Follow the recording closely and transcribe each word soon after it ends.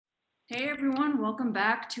Hey everyone, welcome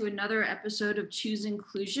back to another episode of Choose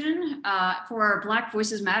Inclusion for our Black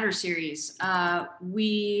Voices Matter series.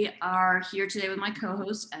 We are here today with my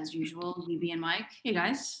co-hosts, as usual, Libby and Mike. Hey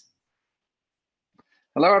guys.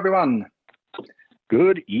 Hello everyone.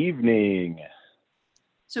 Good evening.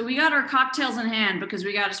 So we got our cocktails in hand because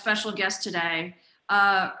we got a special guest today.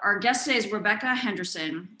 Our guest today is Rebekah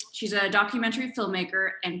Henderson. She's a documentary filmmaker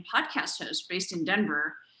and podcast host based in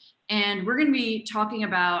Denver. And we're going to be talking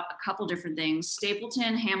about a couple different things,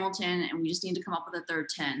 Stapleton, Hamilton, and we just need to come up with a third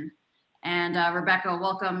 10. And Rebekah,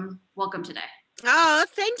 welcome today. Oh,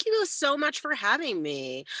 thank you so much for having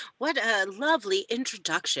me. What a lovely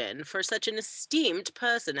introduction for such an esteemed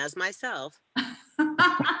person as myself.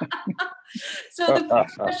 So the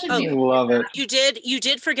first question, I love it. You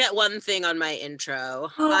did forget one thing on my intro.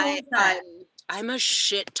 I'm a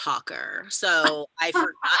shit talker, so I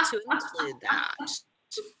forgot to include that.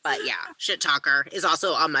 But yeah, shit talker is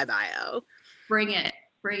also on my bio. Bring it.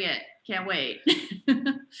 Can't wait.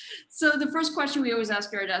 So the first question we always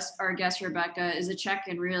ask our guest, Rebekah, is a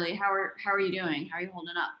check-in. Really, how are you doing? How are you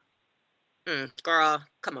holding up? Girl,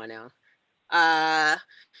 come on now.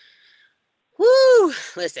 Whoo,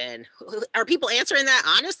 listen, are people answering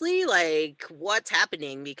that honestly? Like, what's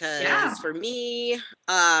happening? Because for me,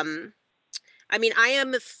 I mean, I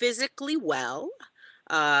am physically well.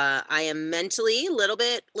 I am mentally a little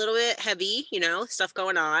bit heavy, stuff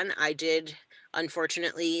going on. I did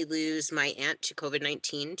unfortunately lose my aunt to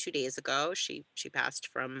COVID-19 2 days ago. She passed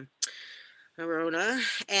from Corona.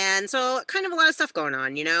 And so kind of a lot of stuff going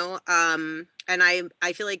on, and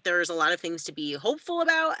I feel like there's a lot of things to be hopeful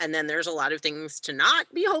about, and then there's a lot of things to not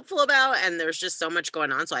be hopeful about, and there's just so much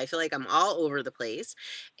going on. So I feel like I'm all over the place,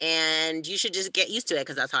 and you should just get used to it,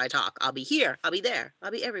 because that's how I talk. I'll be here, I'll be there,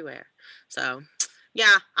 I'll be everywhere. So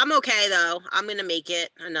yeah, I'm okay though. I'm gonna make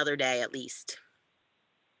it another day at least.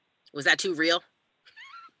 Was that too real?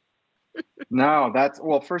 No,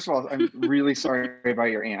 first of all, I'm really sorry about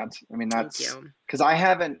your aunt. I mean, that's because I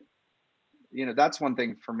haven't, that's one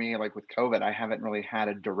thing for me, like with COVID, I haven't really had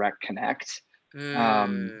a direct connect.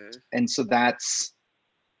 And so that's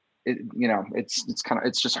it,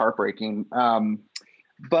 it's just heartbreaking.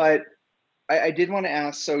 But I did want to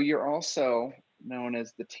ask, so you're also known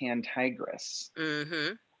as the Tan Tigress.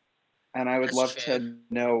 Mm-hmm. And I would love to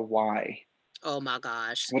know why. Oh my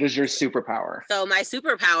gosh. What is your superpower? So my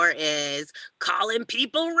superpower is calling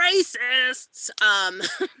people racists.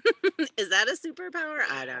 Is that a superpower?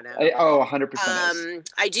 I don't know. 100%.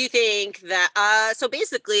 I do think that, so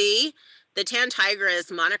basically the Tan Tigress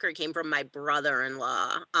moniker came from my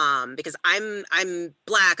brother-in-law, because I'm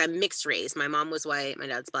Black, I'm mixed race. My mom was white, my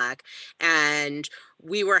dad's Black, and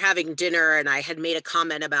we were having dinner and I had made a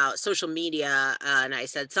comment about social media, and I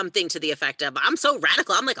said something to the effect of, I'm so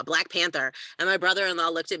radical, I'm like a Black Panther. And my brother-in-law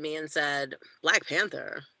looked at me and said, Black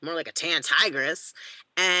Panther? More like a Tan Tigress.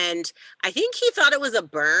 And I think he thought it was a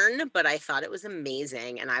burn, but I thought it was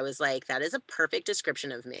amazing. And I was like, that is a perfect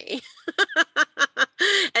description of me.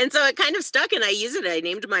 And so it kind of stuck, and I use it. I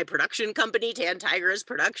named my production company Tan Tigress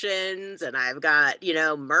Productions, and I've got,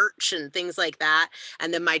 merch and things like that.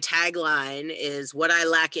 And then my tagline is, what I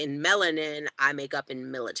lack in melanin, I make up in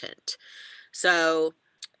militant. So,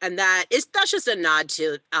 and that's just a nod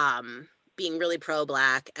to being really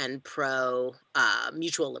pro-Black and pro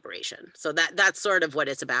mutual liberation. So that's sort of what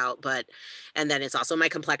it's about. But, and then it's also my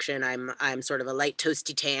complexion. I'm sort of a light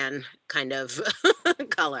toasty tan kind of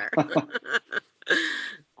color.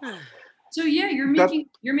 So yeah, you're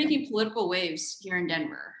making political waves here in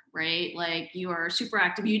Denver, right? Like, you are super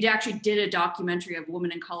active. You actually did a documentary of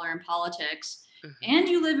women in color in politics. Mm-hmm. And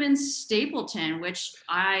you live in Stapleton, which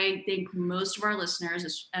I think most of our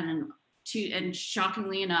listeners, and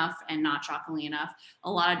shockingly enough, and not shockingly enough, a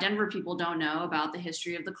lot of Denver people don't know about the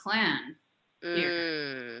history of the Klan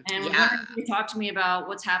here. And we're wondering if you talk to me about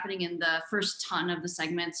what's happening in the first ton of the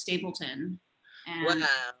segment, Stapleton. And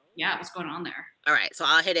yeah, what's going on there? All right, so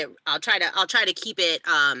I'll hit it. I'll try to keep it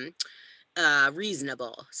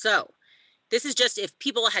reasonable. So this is just if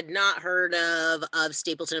people had not heard of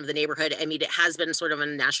Stapleton, of the neighborhood. I mean, it has been sort of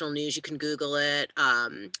on national news. You can Google it.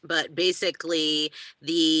 But basically,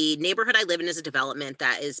 the neighborhood I live in is a development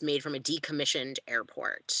that is made from a decommissioned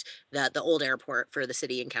airport, the old airport for the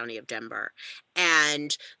city and county of Denver.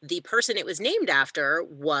 And the person it was named after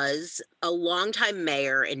was a longtime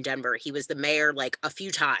mayor in Denver. He was the mayor like a few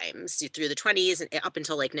times through the 1920s and up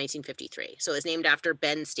until like 1953. So it's named after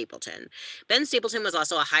Ben Stapleton. Ben Stapleton was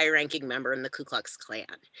also a high-ranking member in the Ku Klux Klan.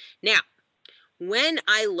 Now, when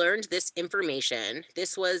I learned this information,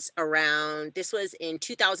 this was in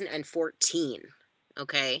 2014.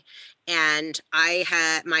 Okay. And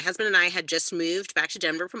my husband and I had just moved back to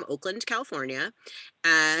Denver from Oakland, California.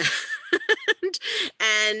 And,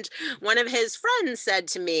 and one of his friends said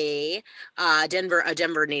to me, a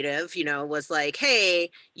Denver native, was like, hey,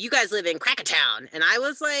 you guys live in Crackatown. And I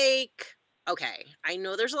was like, okay, I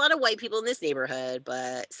know there's a lot of white people in this neighborhood,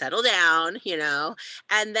 but settle down,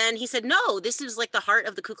 And then he said, no, this is like the heart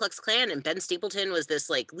of the Ku Klux Klan. And Ben Stapleton was this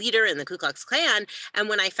like leader in the Ku Klux Klan. And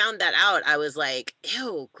when I found that out, I was like,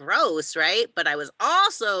 ew, gross, right? But I was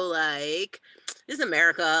also like, this is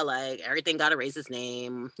America, like everything got to raise its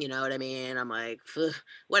name, you know what I mean? I'm like,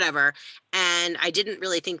 whatever. And I didn't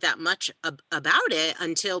really think that much about it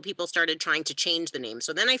until people started trying to change the name.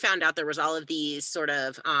 So then I found out there was all of these sort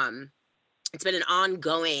of, it's been an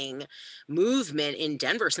ongoing movement in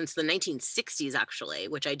Denver since the 1960s, actually,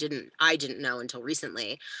 which I didn't know until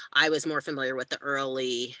recently. I was more familiar with the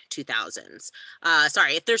early 2000s.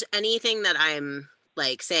 Sorry, if there's anything that I'm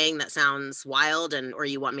like saying that sounds wild or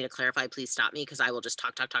you want me to clarify, please stop me, because I will just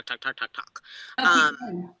talk.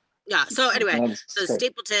 Yeah. So anyway, so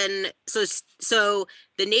Stapleton, so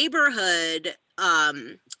the neighborhood,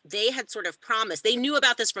 they had sort of promised, they knew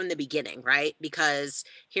about this from the beginning, right? Because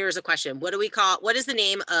here's a question. What is the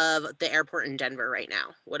name of the airport in Denver right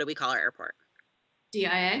now? What do we call our airport?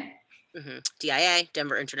 DIA. Mm-hmm. DIA,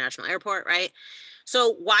 Denver International Airport, right?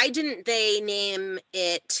 So why didn't they name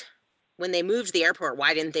it, when they moved the airport,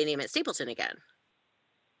 why didn't they name it Stapleton again?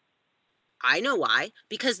 I know why.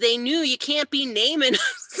 Because they knew you can't be naming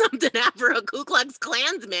something after a Ku Klux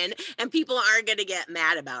Klansman and people aren't going to get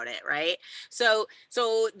mad about it, right? So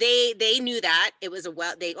they knew that. It was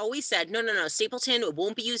they always said, no, Stapleton, it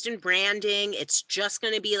won't be used in branding. It's just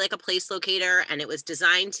going to be like a place locator. And it was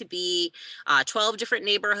designed to be 12 different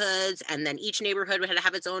neighborhoods. And then each neighborhood would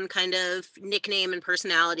have its own kind of nickname and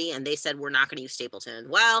personality. And they said, we're not going to use Stapleton.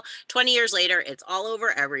 Well, 20 years later, it's all over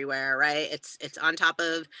everywhere, right? It's on top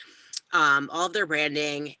of all of their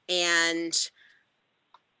branding. And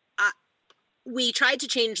we tried to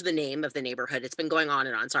change the name of the neighborhood. It's been going on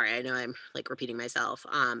and on. Sorry, I know I'm like repeating myself.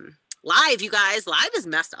 Live, you guys, live is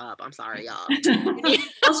messed up. I'm sorry, y'all.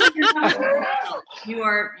 Also,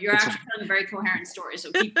 you're actually telling a very coherent story.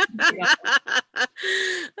 So keep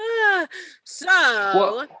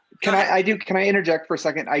Well, can I interject for a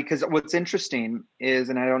second? Because what's interesting is,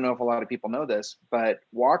 and I don't know if a lot of people know this, but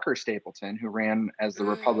Walker Stapleton, who ran as the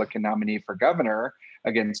Republican nominee for governor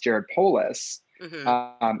against Jared Polis,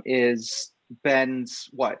 is Ben's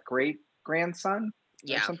great grandson?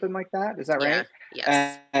 Or something like that. Is that right?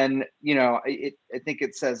 Yes. And I think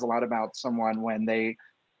it says a lot about someone when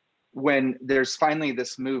there's finally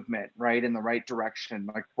this movement, right, in the right direction.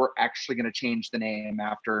 Like, we're actually going to change the name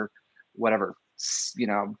after whatever,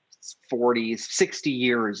 40, 60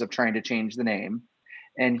 years of trying to change the name.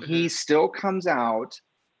 And he still comes out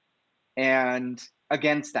and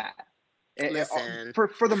against that. Listen.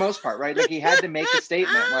 For the most part, right? Like, he had to make a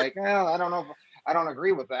statement like, well, I don't know, I don't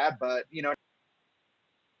agree with that, but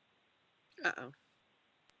Uh-oh.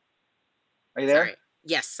 Are you there? Sorry.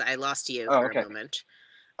 Yes, I lost you for a moment.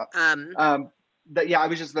 I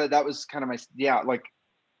was just, that was kind of my, like,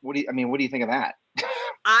 what do you think of that?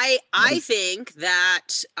 I think that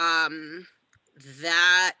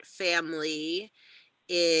that family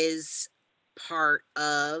is part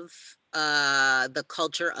of the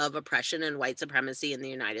culture of oppression and white supremacy in the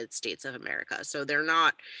United States of America. So they're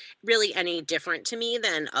not really any different to me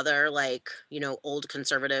than other, like, old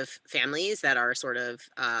conservative families that are sort of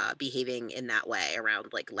behaving in that way around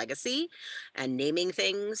like legacy and naming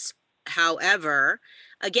things. However,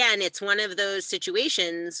 again, it's one of those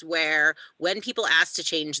situations where when people ask to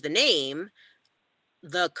change the name,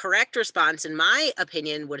 the correct response, in my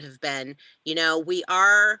opinion, would have been,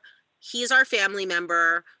 he's our family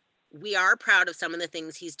member. We are proud of some of the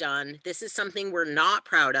things he's done. This is something we're not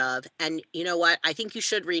proud of. And you know what? I think you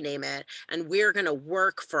should rename it. And we're going to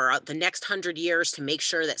work for the next 100 years to make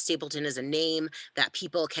sure that Stapleton is a name that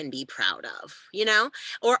people can be proud of,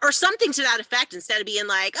 or something to that effect, instead of being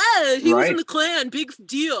like, oh, he was in the Klan, big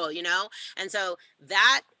deal, And so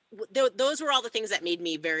those were all the things that made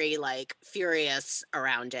me very like furious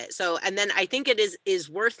around it. So, and then I think it is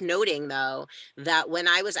worth noting though, that when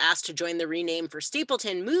I was asked to join the Rename for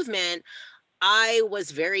Stapleton movement, I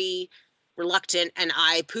was very reluctant and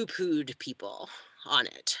I poo-pooed people on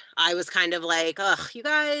it. I was kind of like, ugh, you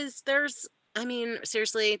guys,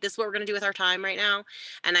 seriously, this is what we're going to do with our time right now.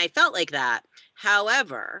 And I felt like that.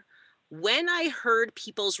 However, when I heard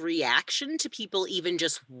people's reaction to people even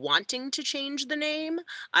just wanting to change the name,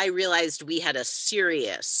 I realized we had a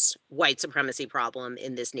serious white supremacy problem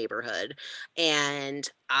in this neighborhood. And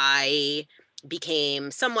I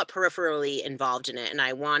became somewhat peripherally involved in it, and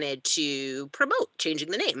I wanted to promote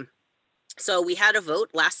changing the name. So we had a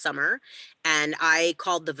vote last summer, and I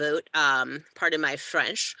called the vote, pardon my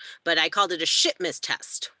French, but I called it a shitmas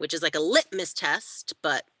test, which is like a litmus test,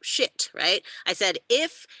 but shit, right? I said,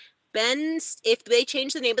 if they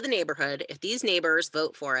change the name of the neighborhood, if these neighbors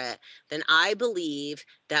vote for it, then I believe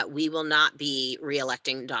that we will not be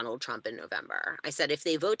reelecting Donald Trump in November. I said, if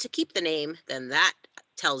they vote to keep the name, then that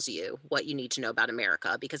tells you what you need to know about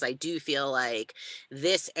America, because I do feel like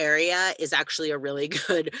this area is actually a really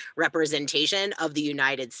good representation of the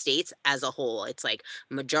United States as a whole. It's like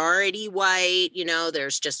majority white,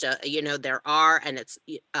 there's just and it's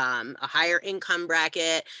a higher income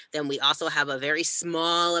bracket. Then we also have a very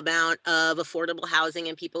small amount of affordable housing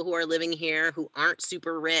and people who are living here who aren't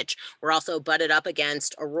super rich. We're also butted up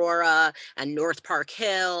against Aurora and North Park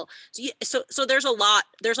Hill. So there's a lot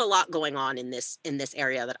going on in this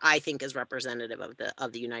area that I think is representative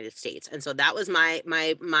of the United States. And so that was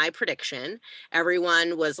my prediction.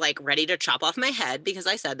 Everyone was like ready to chop off my head because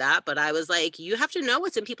I said that, but I was like, you have to know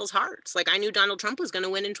what's in people's hearts. Like, I knew Donald Trump was going to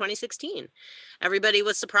win in 2016. Everybody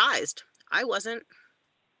was surprised. I wasn't.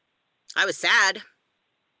 I was sad,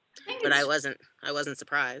 but I wasn't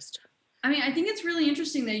surprised. I mean, I think it's really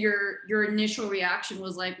interesting that your initial reaction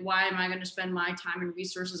was like, why am I going to spend my time and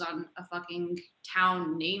resources on a fucking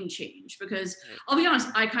town name change? Because I'll be honest,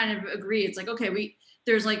 I kind of agree. It's like, okay,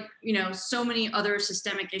 there's like, so many other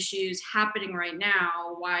systemic issues happening right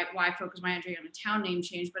now. Why focus my energy on a town name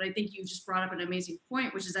change? But I think you just brought up an amazing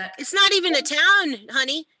point, which is that it's not even a town,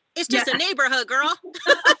 honey. It's just a neighborhood, girl.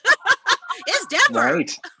 It's Denver.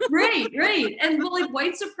 Right. And like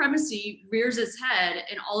white supremacy rears its head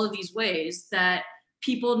in all of these ways that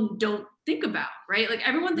people don't think about, right? Like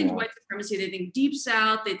everyone thinks white supremacy, they think Deep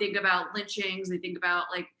South, they think about lynchings, they think about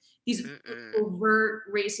like these overt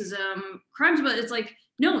racism crimes, but it's like,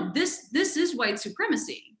 no, this is white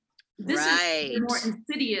supremacy. This is a more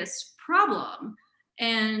insidious problem.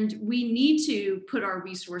 And we need to put our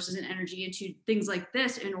resources and energy into things like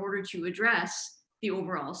this in order to address the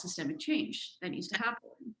overall systemic change that needs to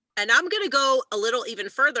happen. And I'm going to go a little even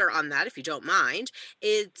further on that, if you don't mind.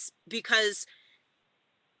 It's because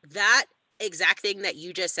that exact thing that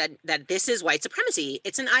you just said, that this is white supremacy,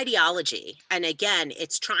 it's an ideology. And again,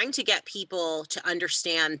 it's trying to get people to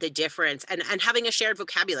understand the difference and having a shared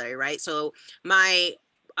vocabulary, right? So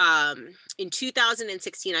in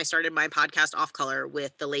 2016, I started my podcast Off Color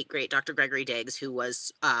with the late great Dr. Gregory Diggs, who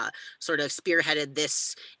was sort of spearheaded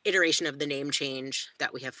this iteration of the name change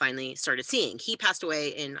that we have finally started seeing. He passed away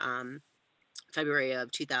in February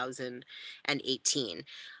of 2018.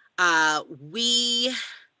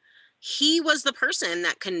 He was the person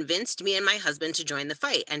that convinced me and my husband to join the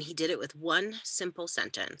fight. And he did it with one simple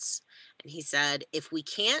sentence. And he said, if we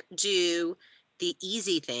can't do the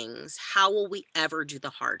easy things, how will we ever do the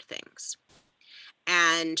hard things?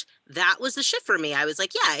 And that was the shift for me. I was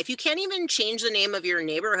like, yeah, if you can't even change the name of your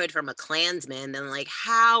neighborhood from a Klansman, then like,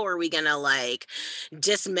 how are we going to like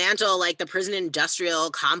dismantle like the prison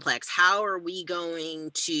industrial complex? How are we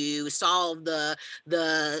going to solve the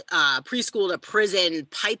preschool to prison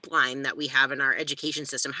pipeline that we have in our education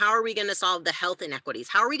system? How are we going to solve the health inequities?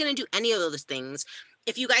 How are we going to do any of those things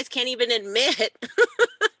if you guys can't even admit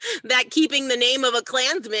that keeping the name of a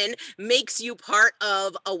Klansman makes you part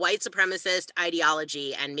of a white supremacist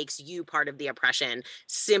ideology and makes you part of the oppression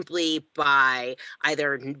simply by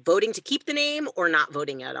either voting to keep the name or not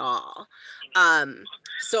voting at all?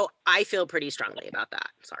 So I feel pretty strongly about that.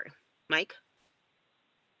 Sorry, Mike?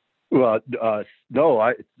 Well,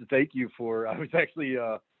 no, thank you for, I was actually,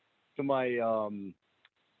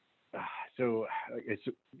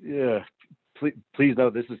 please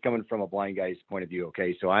know this is coming from a blind guy's point of view.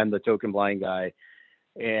 Okay. So I'm the token blind guy,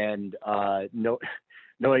 and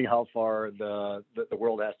knowing how far the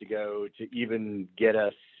world has to go to even get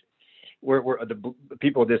us where the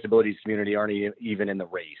people with disabilities community aren't even in the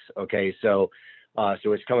race. Okay. So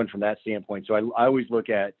it's coming from that standpoint. So I always look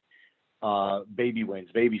at baby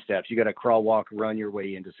wins, baby steps. You got to crawl, walk, run your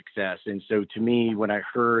way into success. And so to me, when I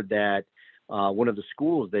heard that one of the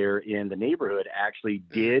schools there in the neighborhood actually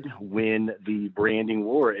did win the branding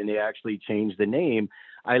war and they actually changed the name,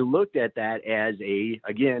 I looked at that as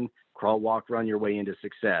again, crawl, walk, run your way into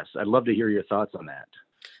success. I'd love to hear your thoughts on that.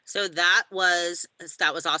 So that was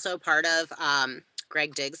also part of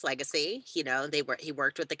Greg Diggs' legacy. He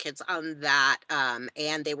worked with the kids on that,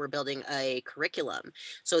 and they were building a curriculum.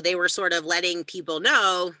 So they were sort of letting people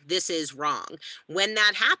know this is wrong. When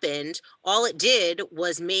that happened, all it did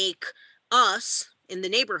was make us in the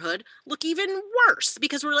neighborhood look even worse,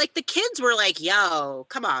 because the kids were like, yo,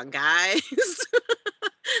 come on, guys.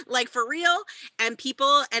 like for real. And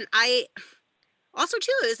people, and I also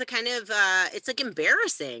too, is a kind of, it's like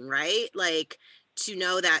embarrassing, right? Like to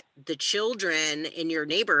know that the children in your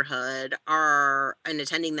neighborhood are, and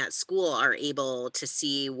attending that school, are able to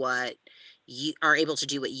see what you are able to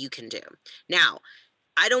do, what you can do. Now,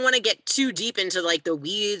 I don't want to get too deep into like the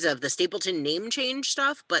weeds of the Stapleton name change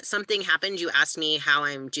stuff, but something happened. You asked me how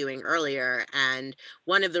I'm doing earlier. And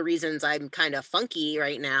one of the reasons I'm kind of funky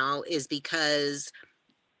right now is because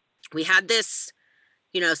we had this,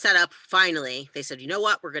 set up. Finally, they said, you know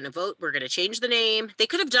what, we're going to vote. We're going to change the name. They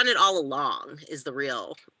could have done it all along, is the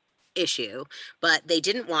real issue, but they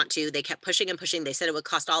didn't want to. They kept pushing and pushing. They said it would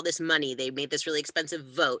cost all this money. They made this really expensive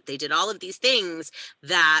vote. They did all of these things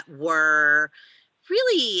that were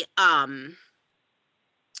really,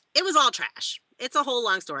 it was all trash. It's a whole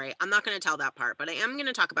long story. I'm not going to tell that part, but I am going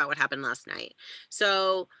to talk about what happened last night.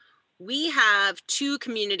 So we have two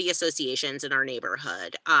community associations in our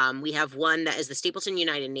neighborhood. We have one that is the Stapleton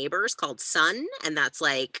United Neighbors called SUN, and that's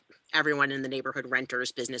like everyone in the neighborhood,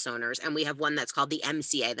 renters, business owners. And we have one that's called the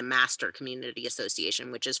MCA, the Master Community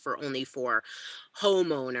Association, which is only for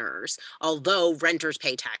homeowners, although renters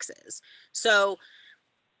pay taxes. So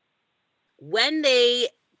when they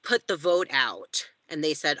put the vote out and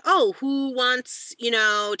they said, oh, who wants,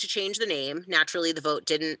 to change the name? Naturally, the vote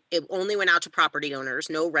it only went out to property owners,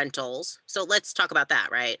 no rentals. So let's talk about that,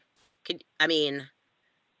 right?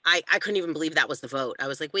 I couldn't even believe that was the vote. I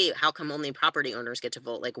was like, wait, how come only property owners get to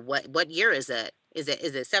vote? Like, what year is it? Is it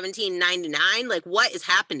 1799? Like, what is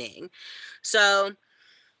happening? So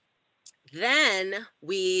then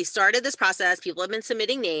we started this process. People have been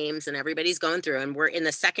submitting names and everybody's going through, and we're in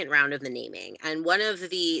the second round of the naming. And one of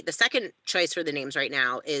the second choice for the names right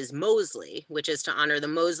now is Mosley, which is to honor the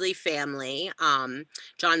Mosley family.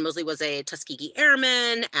 John Mosley was a Tuskegee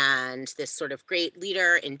Airman and this sort of great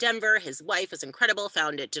leader in Denver. His wife was incredible,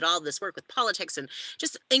 did all this work with politics and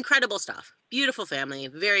just incredible stuff. Beautiful family,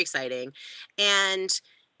 very exciting. And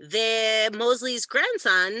the Mosley's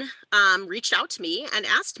grandson reached out to me and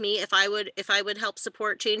asked me if I would help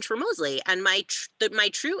support Change for Mosley. And my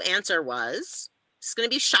true answer was, it's going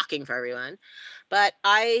to be shocking for everyone, but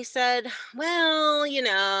I said, well,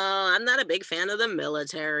 I'm not a big fan of the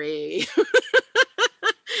military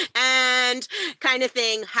and kind of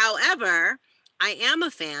thing. However, I am a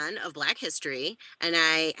fan of Black history, and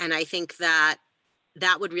I think that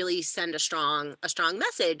would really send a strong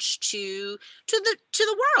message to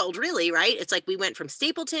the world, really, right? It's like we went from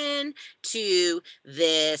Stapleton to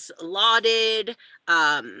this lauded,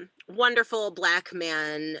 wonderful Black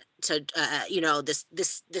man to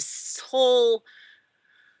this whole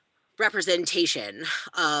representation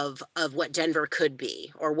of what Denver could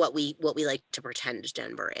be, or what we like to pretend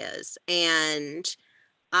Denver is. And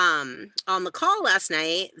on the call last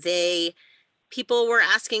night, people were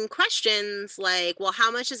asking questions like, well, how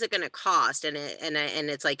much is it going to cost? And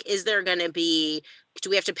it's like, is there going to be, do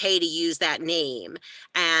we have to pay to use that name?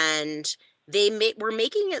 And they were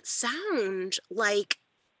making it sound like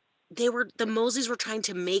the Mosleys were trying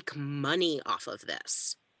to make money off of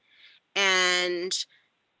this. And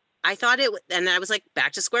I thought and I was like,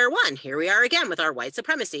 back to square one. Here we are again with our white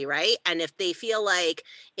supremacy, right? And if they feel like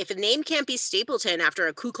if a name can't be Stapleton after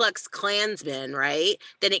a Ku Klux Klansman, right,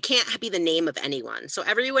 then it can't be the name of anyone. So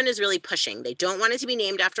everyone is really pushing. They don't want it to be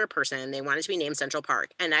named after a person. They want it to be named Central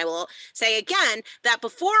Park. And I will say again that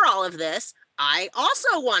before all of this, I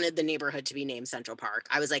also wanted the neighborhood to be named Central Park.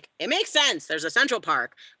 I was like, it makes sense. There's a Central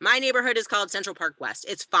Park. My neighborhood is called Central Park West.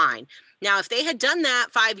 It's fine. Now, if they had done that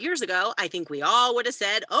 5 years ago, I think we all would have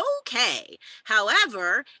said, okay.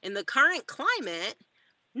 However, in the current climate,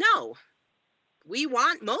 no, we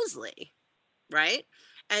want Mosley, right?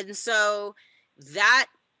 And so that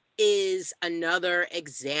is another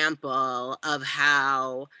example of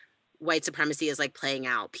how white supremacy is like playing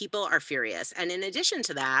out. People are furious. And in addition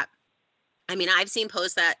to that, I've seen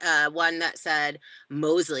posts that one that said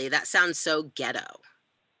Mosley. That sounds so ghetto.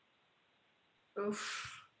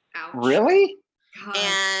 Oof. Ouch. Really? God.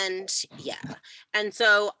 And yeah. And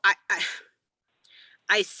so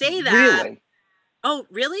I say that. Really? Oh,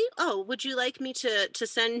 really? Oh, would you like me to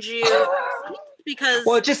send you because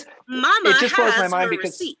well, it just blows my mind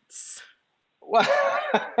because receipts.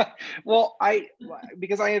 Well,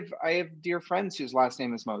 because I have dear friends whose last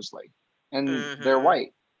name is Mosley, and they're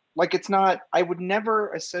white. Like, it's not, I would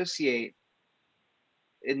never associate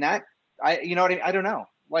in that, you know what I mean? I don't know.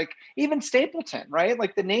 Like, even Stapleton, right?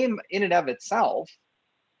 Like, the name in and of itself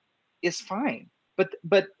is fine,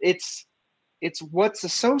 but it's what's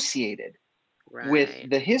associated with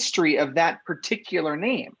the history of that particular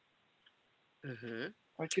name.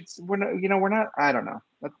 Like we're not, I don't know.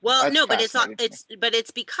 Well, That's no, but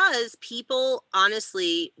it's because people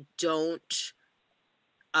honestly don't,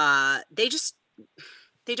 they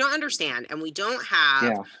don't understand, and we don't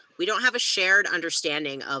have a shared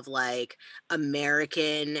understanding of like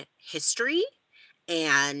American history.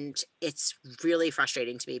 And it's really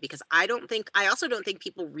frustrating to me because I also don't think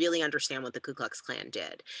people really understand what the Ku Klux Klan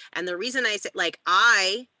did. And the reason I say, like,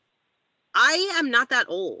 I am not that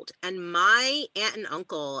old, and my aunt and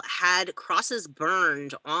uncle had crosses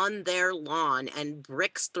burned on their lawn and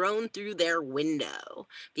bricks thrown through their window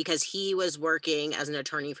because he was working as an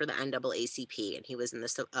attorney for the NAACP, and he was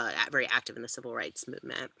very active in the civil rights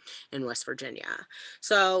movement in West Virginia.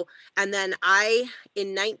 So, and then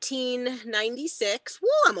in 1996,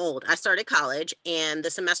 I'm old. I started college, and the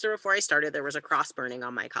semester before I started, there was a cross burning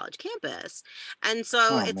on my college campus. And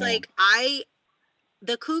so like,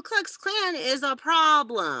 the Ku Klux Klan is a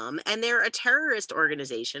problem, and they're a terrorist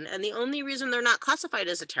organization. And the only reason they're not classified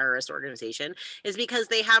as a terrorist organization is because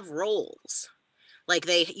they have roles. Like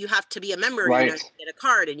you have to be a member, right. You get a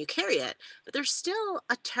card and you carry it, but they're still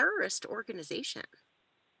a terrorist organization.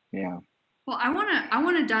 Yeah. Well, I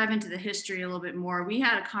want to dive into the history a little bit more. We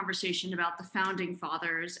had a conversation about the founding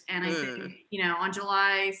fathers, and I think, on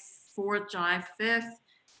July 4th, July 5th,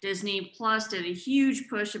 Disney Plus did a huge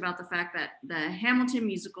push about the fact that the Hamilton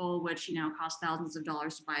musical, which, cost thousands of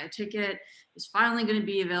dollars to buy a ticket, is finally going to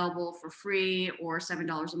be available for free or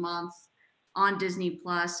 $7 a month on Disney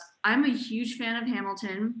Plus. I'm a huge fan of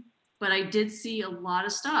Hamilton, but I did see a lot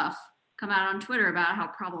of stuff come out on Twitter about how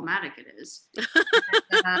problematic it is. And,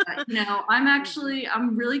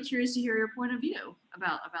 I'm really curious to hear your point of view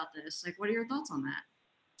about this. Like, what are your thoughts on that?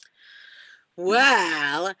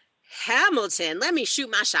 Well, Hamilton, let me shoot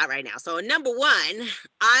my shot right now. So number one,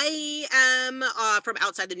 I am from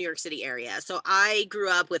outside the New York City area. So I grew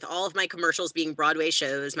up with all of my commercials being Broadway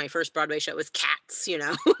shows. My first Broadway show was Cats,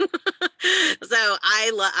 So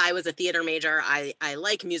I was a theater major. I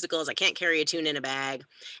like musicals. I can't carry a tune in a bag.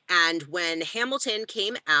 And when Hamilton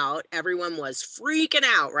came out, everyone was freaking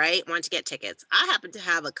out, right? Wanted to get tickets. I happen to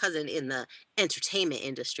have a cousin in the entertainment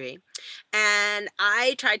industry, and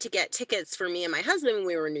I tried to get tickets for me and my husband when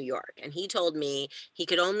we were in New York, and he told me he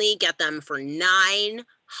could only get them for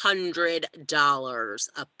 $900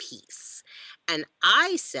 a piece. And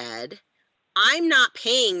I said, I'm not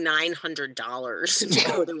paying $900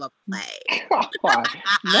 to go to a play.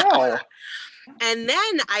 No. And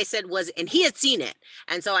then I said, and he had seen it.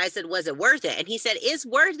 And so I said, was it worth it? And he said, it's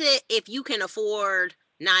worth it if you can afford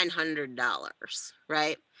 $900,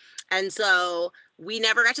 right? And so we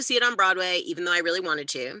never got to see it on Broadway, even though I really wanted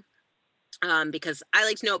to, because I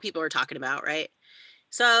like to know what people are talking about, right?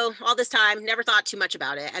 So all this time, never thought too much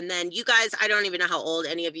about it. And then you guys, I don't even know how old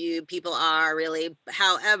any of you people are really.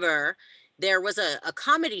 However, there was a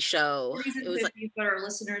comedy show. It was but our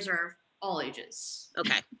listeners are all ages.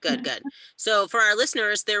 Okay, good. So for our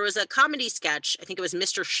listeners, there was a comedy sketch. I think it was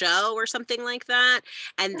Mr. Show or something like that.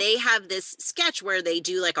 And they have this sketch where they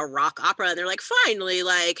do like a rock opera, and they're like, finally,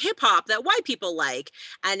 like hip hop that white people like.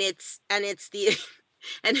 And it's the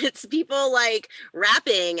and it's people like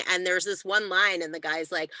rapping, and there's this one line, and the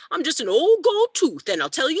guy's like, I'm just an old gold tooth, and I'll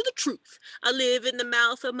tell you the truth. I live in the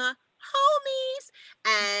mouth of my homies.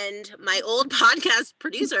 And my old podcast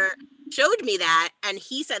producer showed me that, and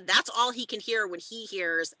he said that's all he can hear when he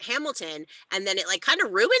hears Hamilton. And then it like kind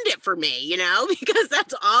of ruined it for me, because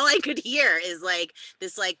that's all I could hear is like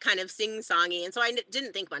this like kind of sing-songy. And so I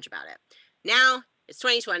didn't think much about it. Now it's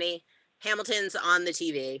 2020, Hamilton's on the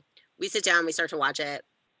TV. We sit down, we start to watch it.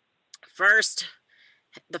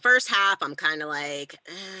 The first half, I'm kind of like,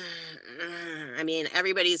 I mean,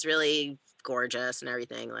 everybody's really gorgeous and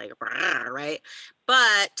everything, like, right?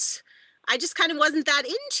 But I just kind of wasn't that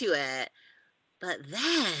into it. But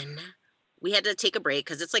then we had to take a break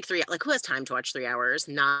because it's like who has time to watch 3 hours?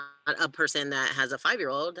 Not a person that has a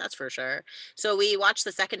 5-year-old, that's for sure. So we watched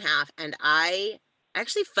the second half, and I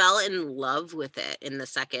actually fell in love with it in the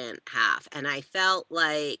second half. And I felt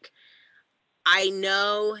like, I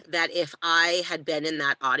know that if I had been in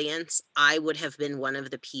that audience, I would have been one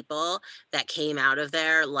of the people that came out of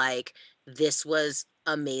there like, this was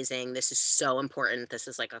amazing. This is so important. This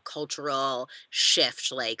is like a cultural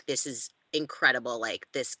shift. Like, this is incredible. Like,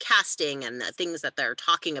 this casting and the things that they're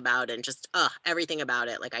talking about, and just everything about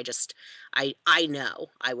it. Like, I know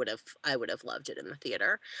I would have loved it in the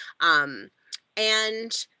theater. And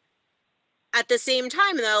at the same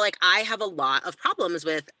time, though, like, I have a lot of problems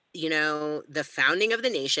with you know, the founding of the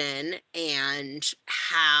nation and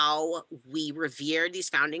how we revered these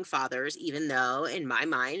founding fathers, even though in my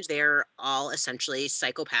mind, they're all essentially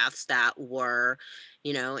psychopaths that were,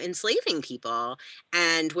 you know, enslaving people.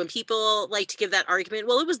 And when people like to give that argument,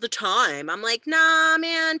 well, it was the time, I'm like, nah,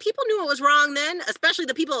 man, people knew it was wrong then, especially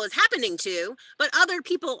the people it was happening to, but other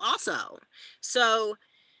people also. So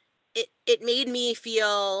it made me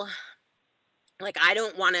feel like I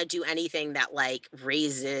don't want to do anything that like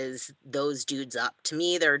raises those dudes up. To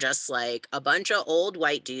me, they're just like a bunch of old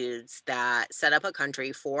white dudes that set up a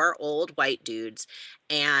country for old white dudes,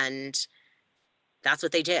 and that's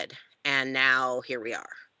what they did. And now here we are.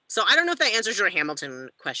 So I don't know if that answers your Hamilton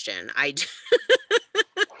question.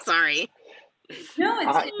 Sorry.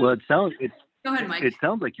 No, well, it sounds go ahead, Mike. It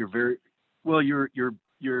sounds like you're very well. You're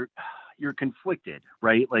conflicted,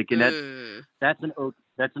 right? Like, and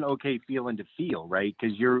that's an okay feeling to feel, right?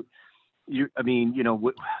 Because I mean, you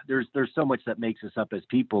know, there's so much that makes us up as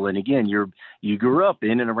people, and again, you grew up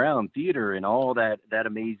in and around theater and all that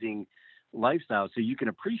amazing lifestyle, so you can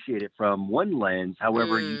appreciate it from one lens.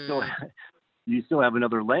 However, you still have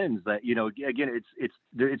another lens that, you know, again,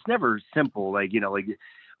 it's never simple. Like, you know, like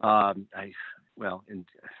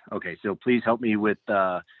okay, so please help me with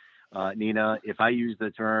Nina. If I use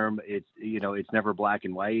the term, it's, you know, it's never black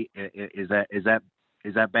and white. Is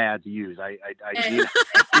that bad to use? I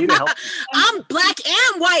need to help. I'm black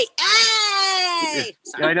and white. Hey!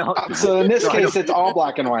 I know. So in this case, it's all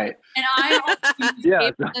black and white. And I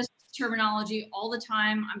use this terminology all the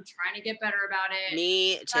time. I'm trying to get better about it.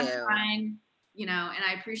 Me too. I'm trying, you know, and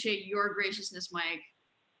I appreciate your graciousness, Mike,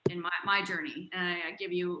 in my journey. And I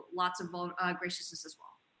give you lots of graciousness as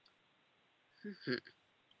well. Mm-hmm.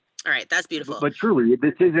 All right, that's beautiful. But truly,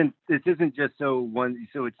 this isn't just so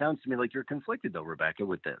it sounds to me like you're conflicted though, Rebekah,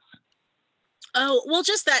 with this. Oh, well,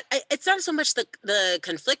 just that it's not so much the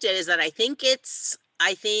conflicted is that I think it's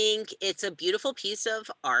a beautiful piece of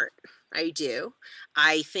art. I do.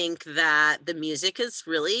 I think that the music is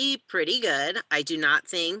really pretty good. I do not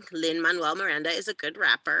think Lin-Manuel Miranda is a good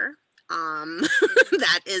rapper.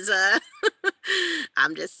 That is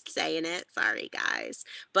I'm just saying it. Sorry, guys.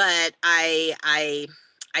 But I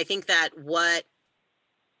think that what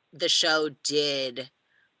the show did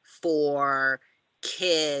for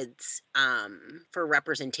kids, for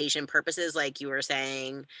representation purposes, like you were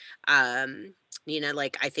saying, you know,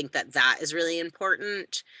 like I think that is really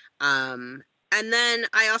important. And then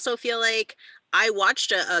I also feel like I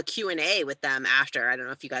watched a Q&A with them after. I don't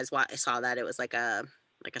know if you guys saw that. It was like a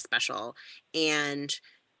special, and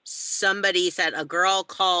somebody said, a girl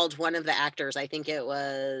called one of the actors, I think it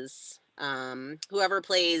was whoever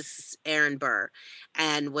plays Aaron Burr,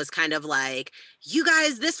 and was kind of like, you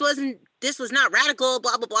guys, this was not radical,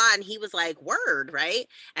 blah blah blah. And he was like, word, right?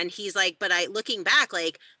 And he's like, but looking back,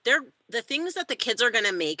 like, the things that the kids are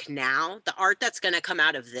gonna make now, the art that's gonna come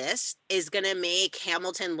out of this is gonna make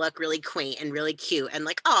Hamilton look really quaint and really cute, and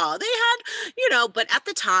like, oh, they had, you know. But at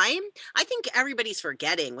the time, I think everybody's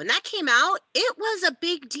forgetting when that came out, it was a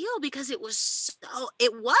big deal because it was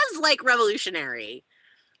like revolutionary.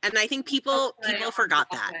 And I think people forgot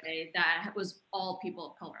that. That was all people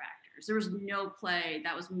of color actors. There was no play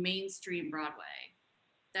that was mainstream Broadway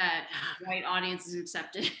that white audiences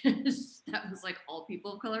accepted. That was like all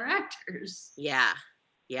people of color actors. Yeah.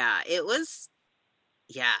 It was.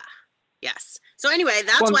 Yeah. Yes. So anyway,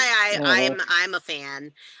 that's why I'm a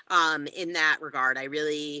fan. In that regard, I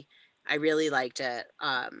really liked it.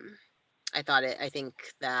 I think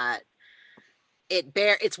that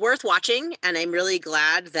it's worth watching, and I'm really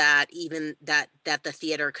glad that even that the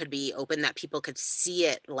theater could be open, that people could see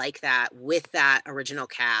it like that with that original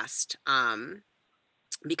cast.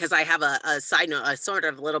 Because I have a side note, a sort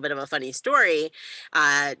of little bit of a funny story.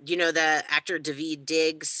 You know, the actor Daveed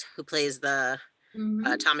Diggs, who plays the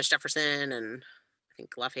Thomas Jefferson and I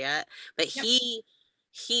think Lafayette, but yep.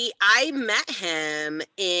 I met him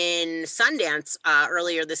in Sundance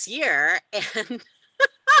earlier this year, and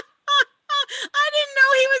I didn't know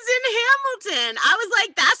he was in Hamilton. I was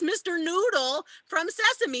like, that's Mr. Noodle from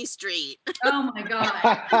Sesame Street. Oh my God.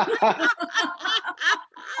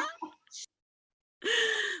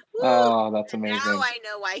 Oh, that's amazing. Now I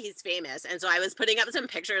know why he's famous. And so I was putting up some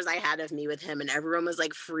pictures I had of me with him, and everyone was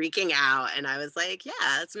like freaking out. And I was like,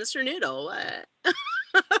 yeah, it's Mr. Noodle. What?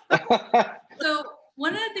 So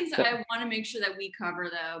one of the things that I want to make sure that we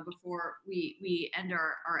cover, though, before we end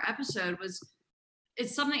our episode was,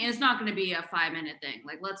 it's something, it's not going to be a 5-minute thing.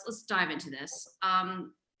 Like, let's dive into this.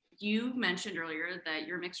 You mentioned earlier that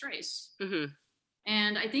you're mixed race. Mm-hmm.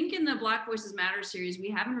 And I think in the Black Voices Matter series, we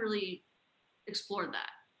haven't really explored that.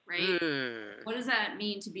 right? What does that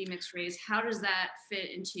mean to be mixed race? How does that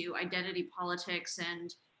fit into identity politics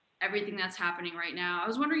and everything that's happening right now? I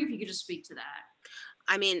was wondering if you could just speak to that.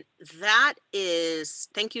 I mean,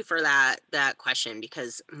 thank you for that question,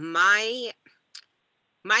 because my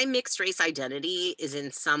mixed race identity is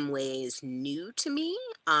in some ways new to me,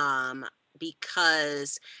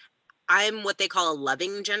 because I'm what they call a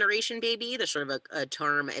loving generation baby. There's sort of a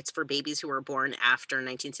term, it's for babies who were born after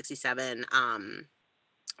 1967,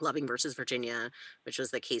 Loving versus Virginia, which was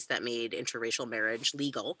the case that made interracial marriage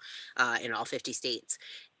legal in all 50 states.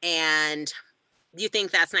 And you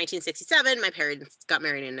think that's 1967. My parents got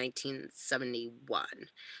married in 1971.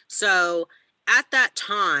 So at that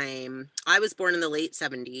time, I was born in the late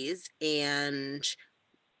 70s, and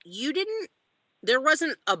there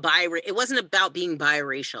wasn't it wasn't about being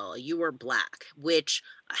biracial. You were Black, which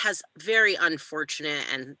has very unfortunate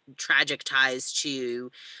and tragic ties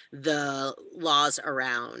to the laws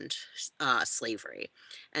around slavery.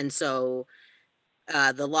 And so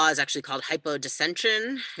the law is actually called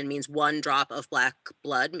hypodescension, and means one drop of Black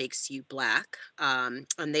blood makes you Black. And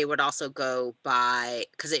they would also go by,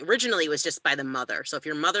 because originally it was just by the mother. So if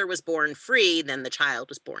your mother was born free, then the child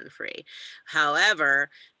was born free. However,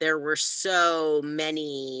 there were so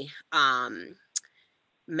many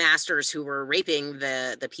masters who were raping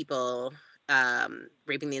the people,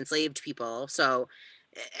 raping the enslaved people. So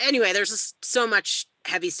anyway, there's just so much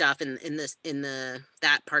heavy stuff in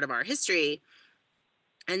that part of our history.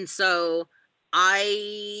 And so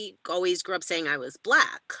I always grew up saying I was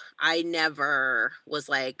Black. I never was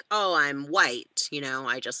like, oh, I'm white.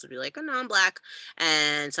 I just would be like, oh, no, I'm Black.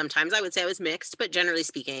 And sometimes I would say I was mixed, but generally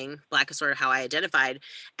speaking, Black is sort of how I identified.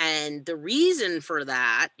 And the reason for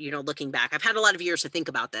that, looking back, I've had a lot of years to think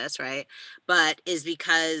about this, right? But is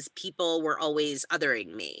because people were always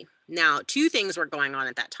othering me. Now, two things were going on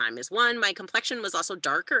at that time. Is one, my complexion was also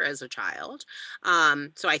darker as a child.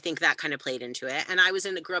 So I think that kind of played into it. And I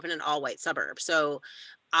grew up in an all-white suburb. So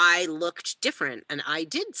I looked different, and I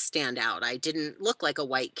did stand out. I didn't look like a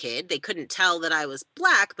white kid. They couldn't tell that I was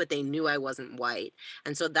Black, but they knew I wasn't white.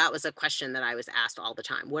 And so that was a question that I was asked all the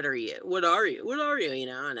time. What are you? What are you? What are you?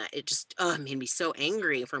 And it just made me so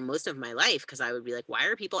angry for most of my life, because I would be like, why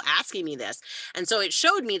are people asking me this? And so it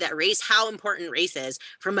showed me that how important race is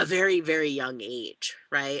from a very, very young age,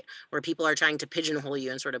 right? Where people are trying to pigeonhole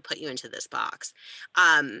you and sort of put you into this box.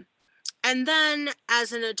 And then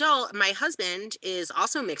as an adult, my husband is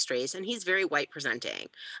also mixed race, and he's very white presenting.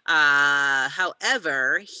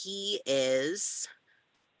 However, he is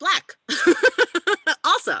Black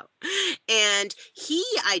also. And he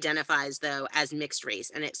identifies, though, as mixed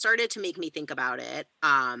race. And it started to make me think about it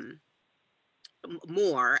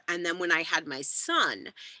more. And then when I had my son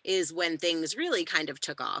is when things really kind of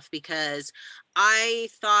took off, because I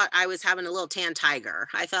thought I was having a little tan tiger.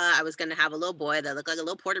 I thought I was going to have a little boy that looked like a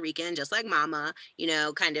little Puerto Rican, just like mama,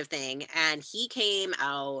 kind of thing. And he came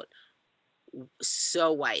out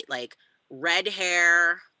so white, like red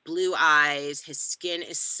hair, blue eyes. His skin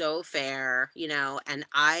is so fair, and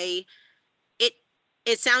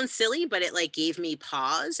it sounds silly, but it like gave me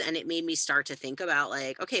pause, and it made me start to think about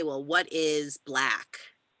like, okay, well, what is Black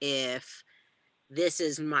if this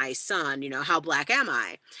is my son? How Black am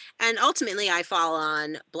I? And ultimately I fall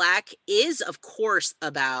on Black is, of course,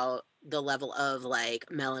 about the level of like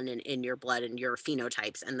melanin in your blood and your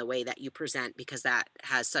phenotypes and the way that you present, because that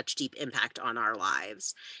has such deep impact on our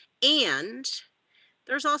lives. And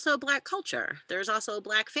there's also Black culture. There's also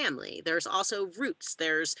Black family. There's also roots.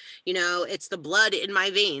 There's, it's the blood in my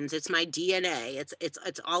veins. It's my DNA.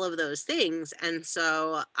 It's all of those things. And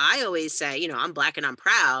so I always say, I'm Black and I'm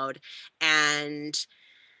proud. And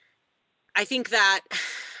I think that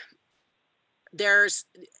there's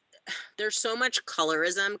so much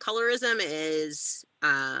colorism. Colorism is,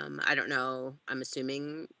 I don't know, I'm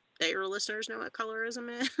assuming that your listeners know what colorism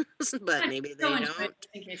is, but maybe they don't.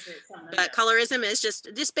 But colorism is just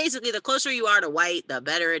basically the closer you are to white, the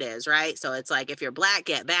better it is, right? So it's like, if you're Black,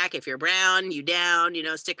 get back. If you're brown, you down,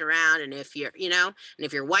 stick around. And if you're, and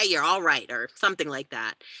if you're white, you're all right, or something like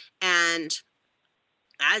that. And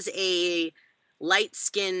as a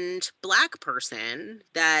light-skinned Black person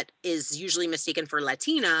that is usually mistaken for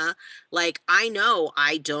Latina, like, I know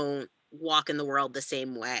I don't walk in the world the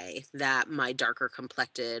same way that my darker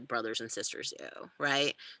complected brothers and sisters do,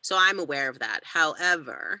 right? So I'm aware of that.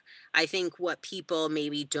 However, I think what people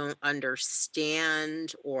maybe don't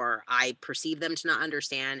understand, or I perceive them to not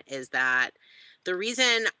understand, is that the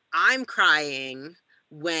reason I'm crying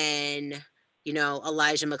when,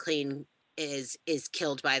 Elijah McClain is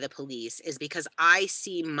killed by the police is because I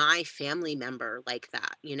see my family member like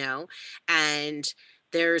that, and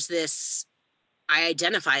there's this I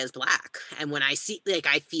identify as Black. And when I see, like,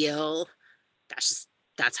 I feel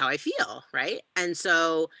that's how I feel. Right. And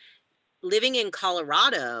so living in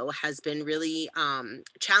Colorado has been really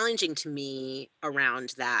challenging to me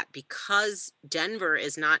around that, because Denver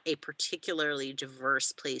is not a particularly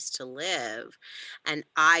diverse place to live. And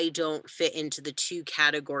I don't fit into the two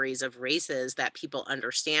categories of races that people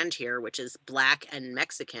understand here, which is Black and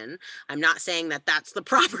Mexican. I'm not saying that that's the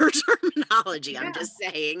proper terminology. I'm just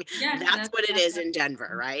saying that's what it is in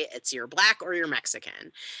Denver, right? It's you're Black or you're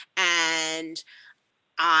Mexican. And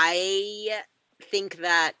I think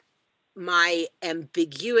that my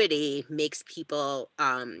ambiguity makes people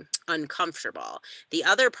uncomfortable. The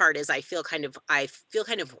other part is I feel kind of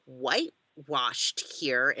whitewashed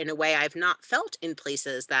here in a way I've not felt in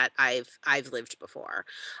places that I've lived before.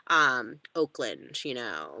 Oakland,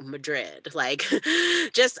 Madrid, like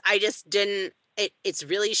I just didn't, it's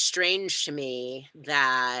really strange to me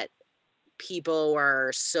that people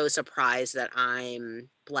were so surprised that I'm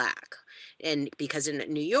Black. And because in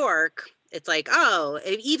New York, it's like, oh,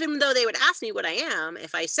 even though they would ask me what I am,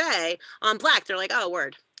 if I say I'm Black, they're like, oh,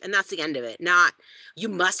 word. And that's the end of it. Not, you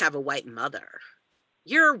must have a white mother.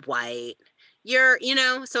 You're white.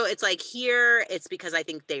 So it's like here, it's because I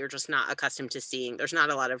think they are just not accustomed to seeing, there's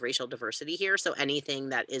not a lot of racial diversity here. So anything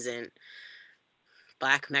that isn't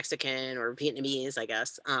Black, Mexican, or Vietnamese, I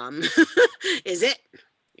guess, is it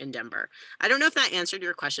in Denver. I don't know if that answered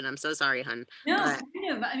your question. I'm so sorry, hun. No, kind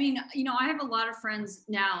of. I mean, I have a lot of friends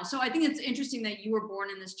now. So I think it's interesting that you were born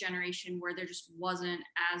in this generation where there just wasn't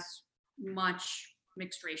as much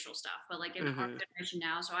mixed racial stuff. But like in our generation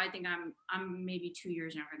now, so I think I'm maybe 2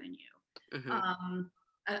 years younger than you.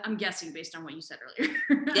 I'm guessing based on what you said earlier.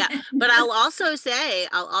 Yeah, but I'll also say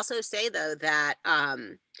though that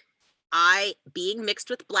being mixed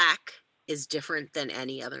with Black is different than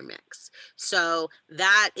any other mix. So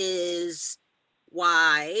that is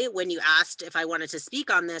why when you asked if I wanted to speak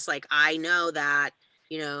on this, like, I know that,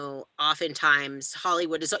 oftentimes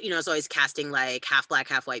Hollywood is, is always casting like half Black,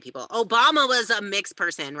 half white people. Obama was a mixed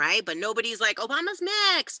person, right? But nobody's like, Obama's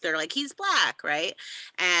mixed. They're like, he's Black, right?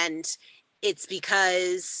 And it's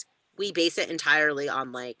because we base it entirely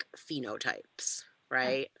on like phenotypes,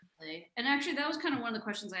 right? And actually, that was kind of one of the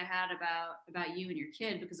questions I had about you and your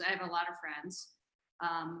kid, because I have a lot of friends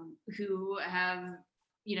who have,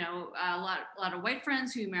 a lot of white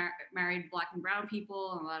friends who married Black and brown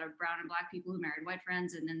people, and a lot of brown and Black people who married white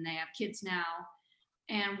friends, and then they have kids now.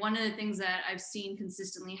 And one of the things that I've seen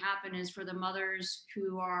consistently happen is for the mothers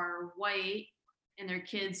who are white and their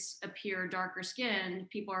kids appear darker skinned,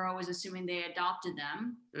 people are always assuming they adopted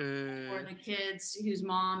them. Or the kids whose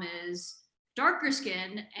mom is darker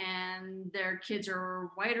skinned and their kids are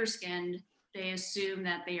whiter skinned, they assume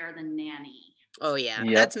that they are the nanny. Oh yeah,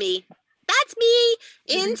 yep. That's me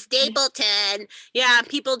in Stapleton. Yeah,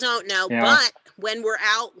 people don't know, but when we're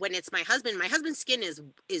out, when it's my husband's skin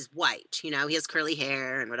is white, he has curly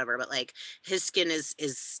hair and whatever, but like his skin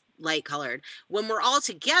is light colored. When we're all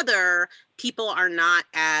together, people are not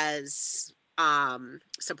as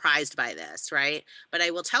surprised by this, right? But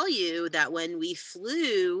I will tell you that when we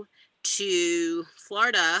flew to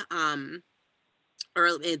Florida,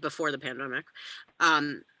 or before the pandemic,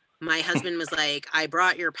 my husband was like, I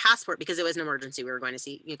brought your passport, because it was an emergency. We were going to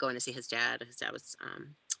see his dad. His dad was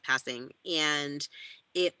passing. And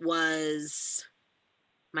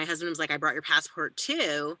my husband was like, I brought your passport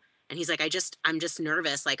too. And he's like, I'm just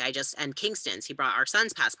nervous. Like and Kingston's, he brought our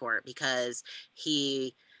son's passport because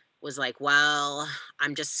he was like, well,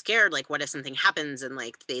 I'm just scared. Like, what if something happens and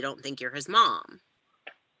like, they don't think you're his mom?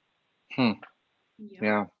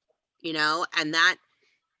 Yeah. And that,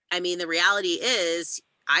 I mean, the reality is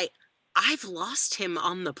I've lost him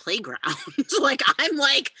on the playground. Like, I'm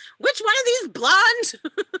like, which one of these blonde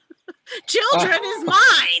children is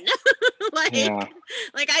mine?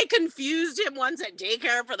 Like I confused him once at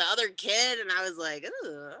daycare for the other kid, and I was like,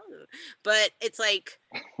 ugh. But it's like,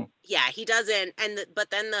 yeah, he doesn't. But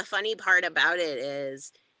then the funny part about it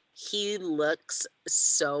is he looks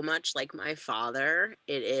so much like my father.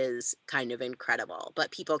 It is kind of incredible,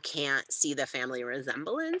 but people can't see the family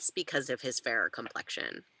resemblance because of his fairer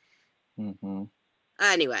complexion.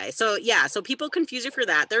 Anyway, so yeah, so people confuse you for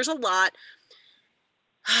that. There's a lot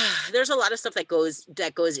of stuff that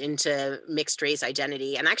goes into mixed race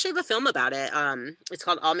identity, and I actually have a film about it. It's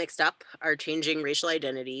called All Mixed Up: Our Changing Racial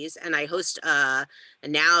Identities, and I host now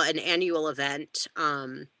an annual event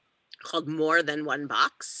called More Than One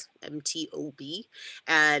Box, MTOB,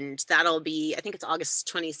 and that'll be, I think it's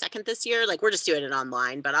August 22nd this year. Like, we're just doing it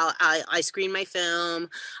online, but I screen my film.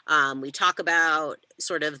 We talk about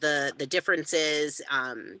sort of the differences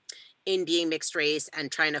in being mixed race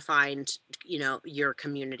and trying to find, you know, your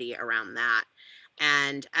community around that.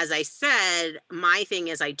 And as I said, my thing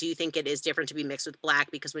is, I do think it is different to be mixed with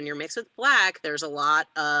Black, because when you're mixed with Black, there's just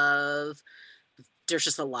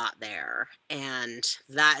a lot there. And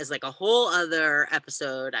that is like a whole other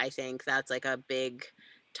episode. I think that's like a big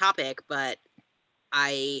topic, but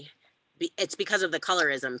it's because of the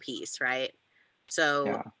colorism piece, right?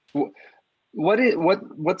 So yeah.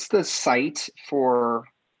 What's the site for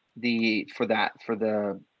the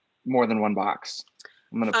more than one box?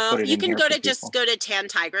 I'm gonna put it you in can here go for to people. just go to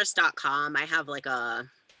tantigress.com. I have like I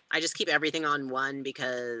just keep everything on one,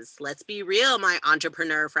 because let's be real, my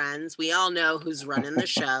entrepreneur friends, we all know who's running the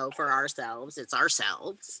show for ourselves. It's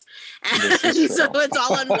ourselves. And so it's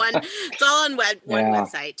all on one, one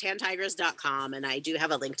website, tantigress.com. And I do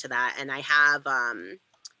have a link to that. And I have,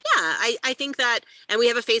 I think that, and we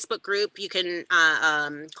have a Facebook group you can,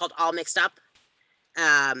 called All Mixed Up,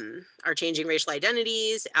 are changing racial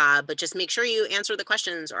identities, but just make sure you answer the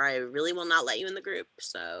questions or I really will not let you in the group.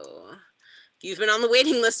 So if you've been on the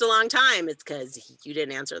waiting list a long time, it's because you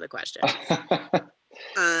didn't answer the question.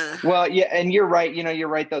 Well, yeah, and you're right. You know, you're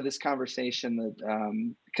right though. This conversation that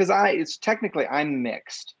because it's technically I'm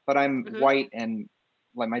mixed, but I'm white and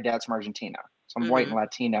like my dad's from Argentina, so I'm white and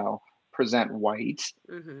Latino, present white,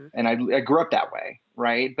 and I grew up that way,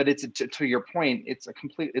 right? But it's to your point, it's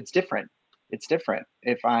different. It's different.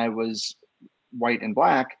 If I was white and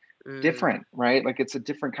Black, different, right? Like it's a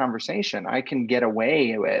different conversation. I can get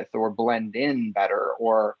away with or blend in better,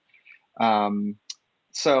 or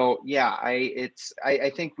so yeah, I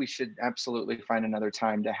think we should absolutely find another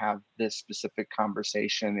time to have this specific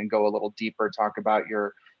conversation and go a little deeper, talk about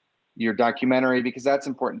your documentary, because that's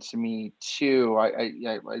important to me too. I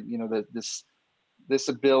you know, this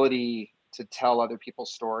ability to tell other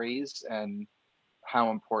people's stories and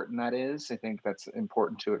how important that is. I think that's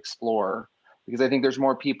important to explore, because I think there's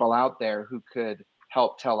more people out there who could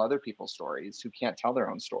help tell other people's stories who can't tell their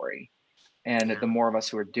own story. And the more of us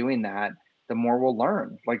who are doing that, the more we'll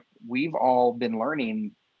learn. Like we've all been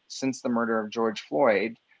learning since the murder of George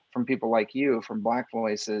Floyd from people like you, from Black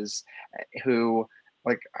voices, who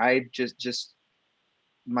like I just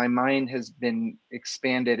my mind has been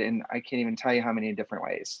expanded and I can't even tell you how many different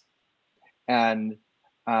ways. And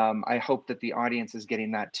I hope that the audience is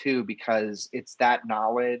getting that too, because it's that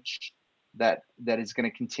knowledge that is going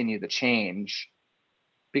to continue the change.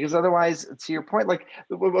 Because otherwise, to your point, like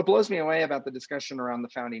what blows me away about the discussion around the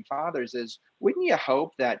founding fathers is, wouldn't you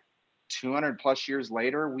hope that 200 plus years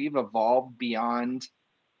later, we've evolved beyond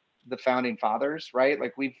the founding fathers, right?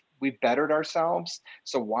 Like we've bettered ourselves.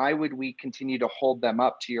 So why would we continue to hold them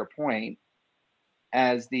up, to your point,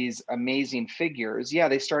 as these amazing figures? Yeah,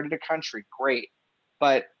 they started a country, great,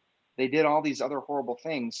 but they did all these other horrible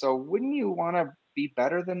things. So wouldn't you want to be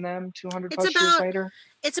better than them 200 plus years later?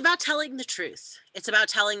 It's about telling the truth. It's about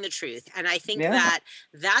telling the truth. And I think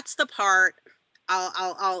that's the part.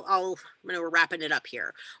 We're wrapping it up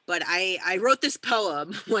here, but I wrote this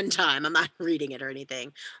poem one time. I'm not reading it or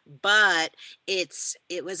anything, but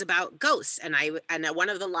it was about ghosts. And one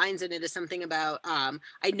of the lines in it is something about,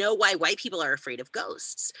 I know why white people are afraid of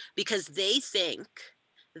ghosts, because they think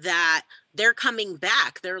that they're coming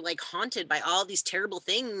back. They're like haunted by all these terrible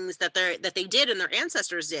things that they did and their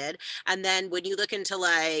ancestors did. And then when you look into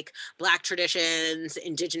like Black traditions,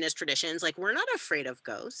 indigenous traditions, like we're not afraid of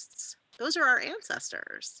ghosts. Those are our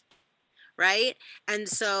ancestors, right? And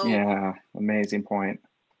so yeah, amazing point.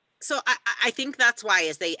 So I think that's why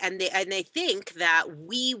is they think that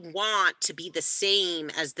we want to be the same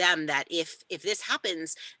as them, that if this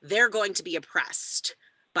happens, they're going to be oppressed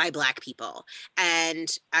by Black people. And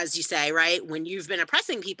as you say, right, when you've been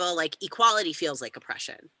oppressing people, like equality feels like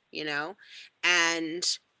oppression, you know? And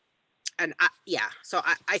so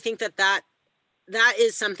I think that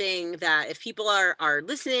is something that if people are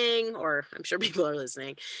listening, or I'm sure people are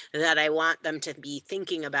listening, that I want them to be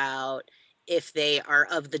thinking about, if they are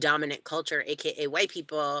of the dominant culture, aka white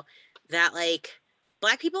people, that like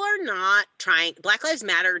Black people are not trying. Black Lives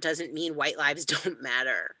Matter doesn't mean white lives don't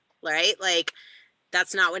matter, right? Like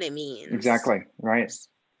that's not what it means. Exactly. Right.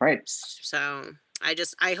 So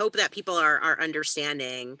I hope that people are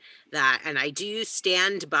understanding that, and I do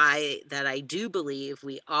stand by that. I do believe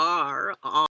we are all